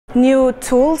New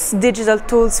tools, digital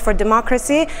tools for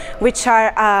democracy, which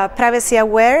are privacy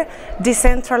aware,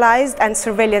 decentralized and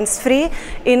surveillance free,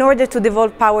 in order to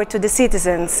devolve power to the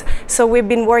citizens. So we've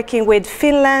been working with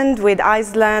Finland, with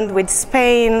Iceland, with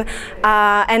Spain,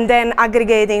 and then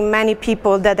aggregating many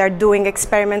people that are doing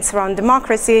experiments around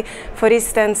democracy. For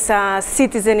instance,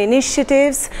 citizen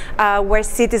initiatives, where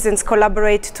citizens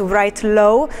collaborate to write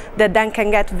law that then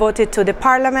can get voted to the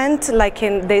parliament, like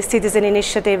in the citizen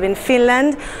initiative in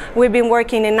Finland. We've been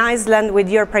working in Iceland with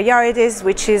Your Priorities,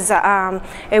 which is a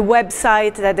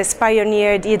website that has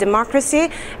pioneered e-democracy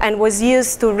and was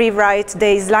used to rewrite the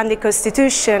Icelandic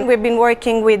constitution. We've been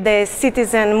working with the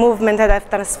citizen movement that have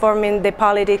transformed the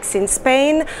politics in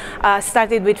Spain,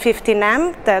 started with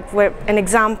 15M, that were an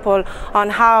example on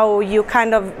how you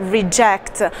kind of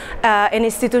reject an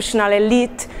institutional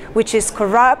elite which is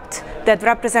corrupt, that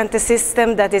represent a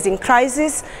system that is in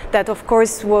crisis, that of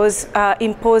course was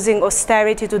imposing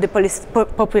austerity to the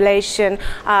population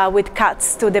with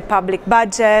cuts to the public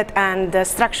budget and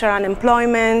structural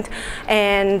unemployment,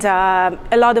 and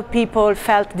a lot of people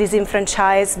felt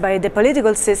disenfranchised by the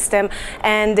political system,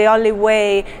 and the only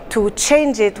way to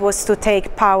change it was to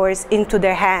take powers into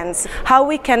their hands. How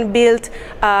we can build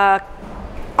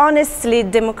honestly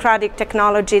democratic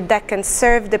technology that can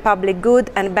serve the public good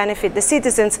and benefit the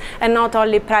citizens, and not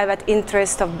only private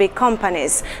interest of big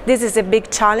companies. This is a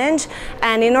big challenge,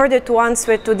 and in order to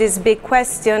answer to this big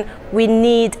question, we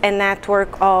need a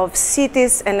network of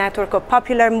cities, a network of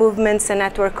popular movements, a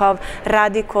network of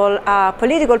radical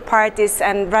political parties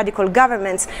and radical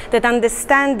governments that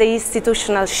understand the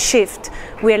institutional shift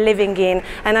we are living in,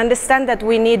 and understand that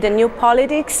we need a new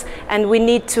politics, and we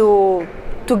need to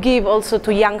give also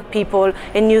to young people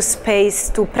a new space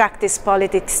to practice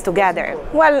politics together.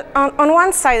 Well, on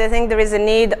one side, I think there is a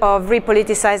need of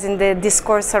repoliticizing the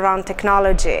discourse around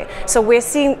technology. So we're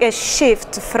seeing a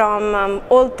shift from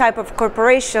old type of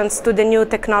corporations to the new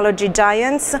technology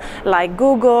giants like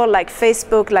Google, like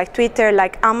Facebook, like Twitter,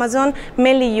 like Amazon,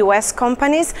 mainly US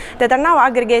companies that are now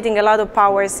aggregating a lot of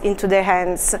powers into their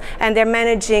hands, and they're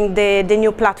managing the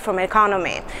new platform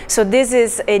economy. So this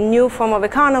is a new form of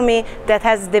economy that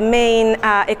has the main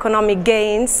economic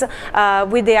gains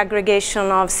with the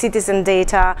aggregation of citizen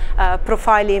data,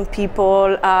 profiling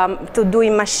people, to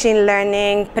doing machine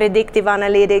learning, predictive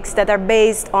analytics that are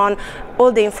based on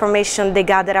all the information they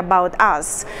gather about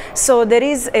us. So there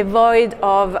is a void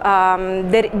of,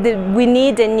 we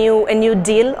need a new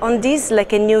deal on this,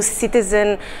 like a new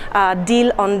citizen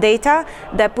deal on data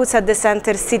that puts at the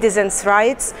center citizens'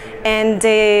 rights, and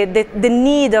the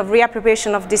need of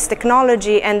reappropriation of this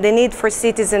technology, and the need for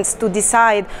citizens to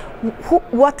decide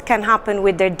what can happen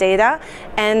with their data,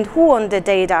 and who owns the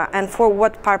data, and for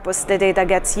what purpose the data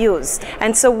gets used.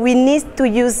 And so we need to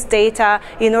use data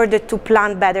in order to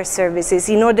plan better services,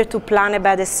 in order to plan a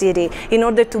better city, in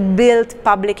order to build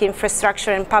public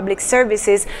infrastructure and public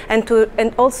services, and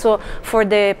also for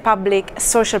the public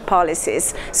social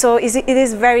policies. So it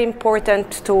is very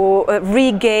important to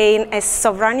regain a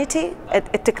sovereignty, a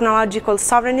technological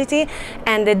sovereignty,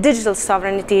 and a digital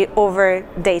sovereignty over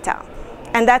data.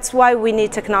 And that's why we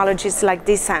need technologies like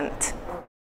Descent.